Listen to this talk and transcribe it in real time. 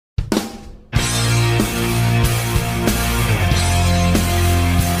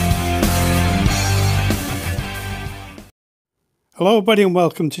Hello everybody and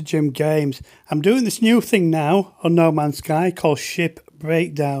welcome to Jim Games. I'm doing this new thing now on No Man's Sky called Ship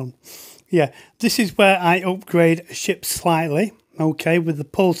Breakdown. Yeah, this is where I upgrade a ship slightly, okay, with the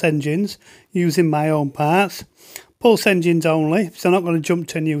pulse engines using my own parts. Pulse engines only, so I'm not going to jump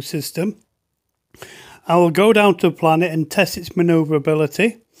to a new system. I will go down to the planet and test its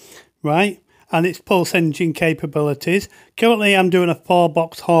manoeuvrability, right, and its pulse engine capabilities. Currently I'm doing a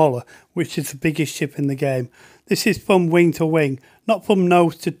 4-box hauler, which is the biggest ship in the game. This is from wing to wing, not from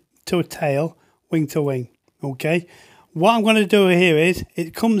nose to a tail, wing to wing, okay? What I'm going to do here is,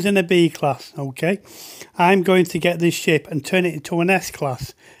 it comes in a B class, okay? I'm going to get this ship and turn it into an S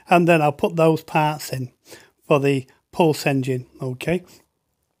class, and then I'll put those parts in for the pulse engine, okay?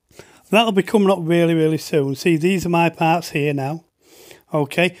 That'll be coming up really soon. See, these are my parts here now,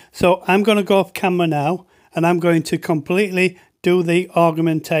 okay? So I'm going to go off camera now, and I'm going to completely do the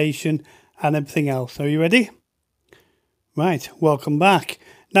augmentation and everything else. Are you ready? Right, welcome back.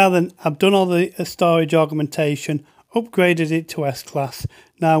 Now then, I've done all the storage augmentation, upgraded it to S-Class.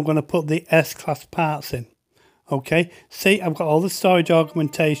 Now I'm going to put the S-Class parts in. Okay, see, I've got all the storage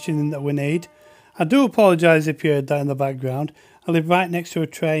augmentation in that we need. I do apologise if you heard that in the background. I live right next to a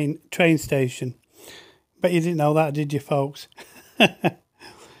train station. Bet you didn't know that, did you, folks?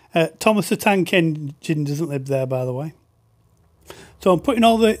 Thomas the Tank Engine doesn't live there, by the way. So I'm putting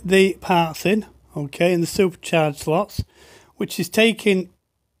all the parts in, okay, in the supercharged slots, which is taking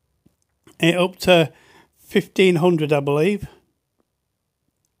it up to 1500, I believe,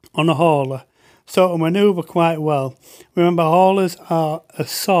 on a hauler. So it'll manoeuvre quite well. Remember, haulers are a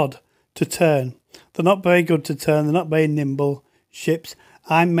sod to turn. They're not very good to turn. They're not very nimble ships.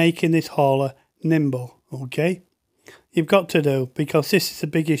 I'm making this hauler nimble, okay? You've got to do, because this is the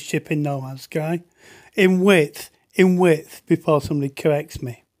biggest ship in No Man's Sky. In width, before somebody corrects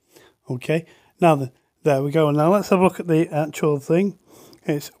me. Okay, now then, there we go. Now let's have a look at the actual thing.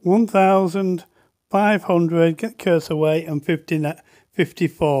 It's 1,500, get cursor away, and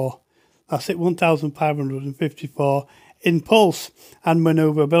 54. That's it, 1,554 in pulse and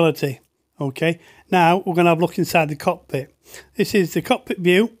manoeuvrability. Okay, now we're going to have a look inside the cockpit. This is the cockpit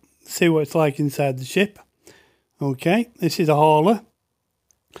view, see what it's like inside the ship. Okay, this is a hauler.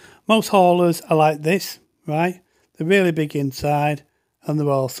 Most haulers are like this, right? They're really big inside and they're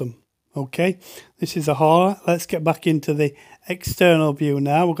awesome. Okay, this is a hauler. Let's get back into the external view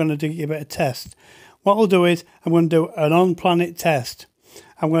now. We're going to do a bit of test. What we'll do is, I'm going to do an on-planet test.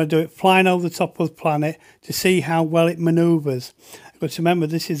 I'm going to do it flying over the top of the planet to see how well it manoeuvres. But remember,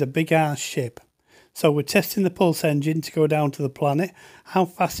 this is a big ass ship. So we're testing the pulse engine to go down to the planet. How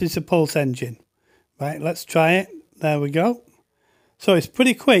fast is the pulse engine? Right, let's try it. There we go. So it's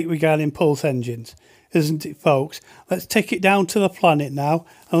pretty quick regarding pulse engines, isn't it, folks? Let's take it down to the planet now,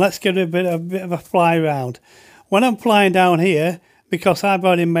 and let's get a bit of a fly around. When I'm flying down here, because I've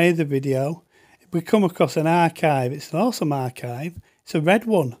already made the video, we come across an archive. It's an awesome archive. It's a red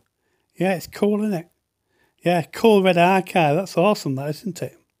one. Yeah, it's cool, isn't it? Yeah, cool red archive. That's awesome, that, isn't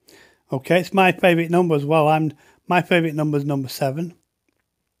it? Okay, it's my favourite number as well. My favourite number is number 7.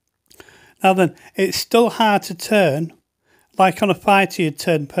 Now then, it's still hard to turn. Like on a fighter, you'd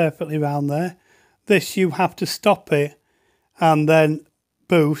turn perfectly round there. This, you have to stop it and then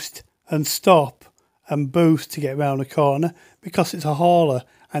boost and stop and boost to get around a corner, because it's a hauler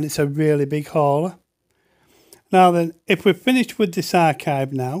and it's a really big hauler. Now then, if we're finished with this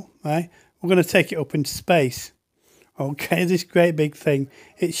archive now, right, we're going to take it up into space. Okay, this great big thing.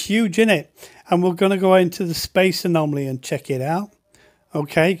 It's huge, isn't it? And we're going to go into the space anomaly and check it out.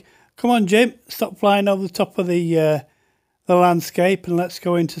 Okay, come on, Jim, stop flying over the top of the landscape and let's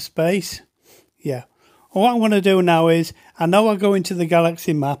go into space. Yeah. Well, what I'm going to do now is, I know I'll go into the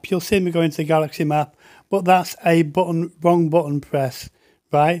galaxy map. You'll see me go into the galaxy map, but that's a wrong button press,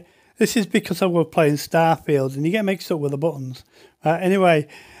 right? This is because I was playing Starfield and you get mixed up with the buttons. Anyway,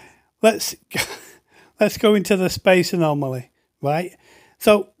 let's go into the space anomaly, right?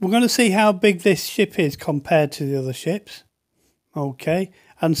 So we're going to see how big this ship is compared to the other ships, okay?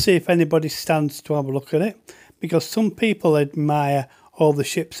 And see if anybody stands to have a look at it, because some people admire all the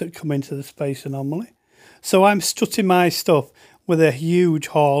ships that come into the space anomaly. So I'm strutting my stuff with a huge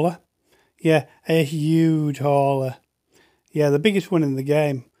hauler. Yeah, a huge hauler. Yeah, the biggest one in the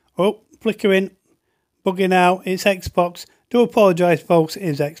game. Oh, flickering, bugging out. It's Xbox. Do apologise, folks. It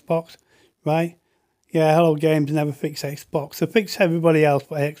is Xbox, right? Yeah, Hello Games never fix Xbox. They fix everybody else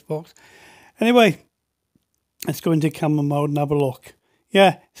but Xbox. Anyway, let's go into camera mode and have a look.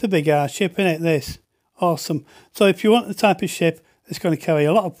 Yeah, it's a big ass ship, isn't it, this? Awesome. So if you want the type of ship that's going to carry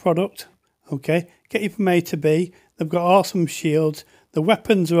a lot of product, okay, get you from A to B. They've got awesome shields. The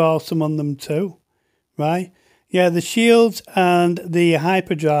weapons are awesome on them too, right? Yeah, the shields and the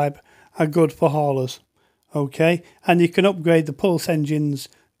hyperdrive are good for haulers. Okay, and you can upgrade the pulse engines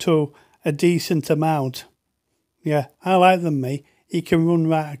to a decent amount. Yeah, I like them, me. You can run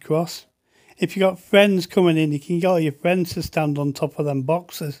right across. If you got friends coming in, you can get all your friends to stand on top of them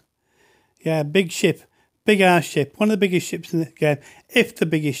boxes. Yeah, big ship. Big ass ship. One of the biggest ships in the game. If the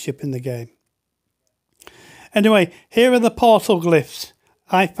biggest ship in the game. Anyway, here are the portal glyphs.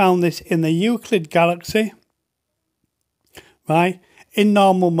 I found this in the Euclid Galaxy. Right? In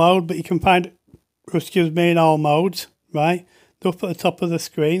normal mode, but you can find, excuse me, in all modes. Right? They're up at the top of the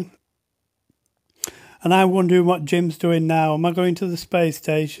screen. And I'm wondering what Jim's doing now. Am I going to the space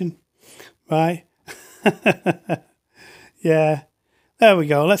station? Right? Yeah. There we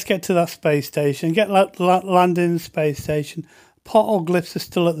go. Let's get to that space station. Get landing in the space station. Portal glyphs are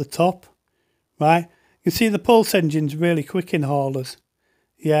still at the top. Right? You can see the pulse engine's really quick in haulers.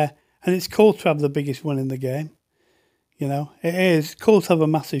 Yeah. And it's cool to have the biggest one in the game. You know, it is cool to have a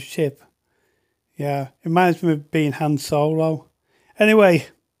massive ship. Yeah. It reminds me of being Han Solo. Anyway,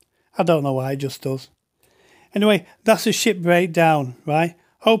 I don't know why, it just does. Anyway, that's a ship breakdown, right?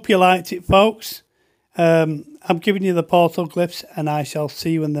 Hope you liked it, folks. I'm giving you the portal glyphs, and I shall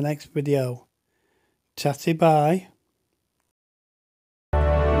see you in the next video. Chatty bye.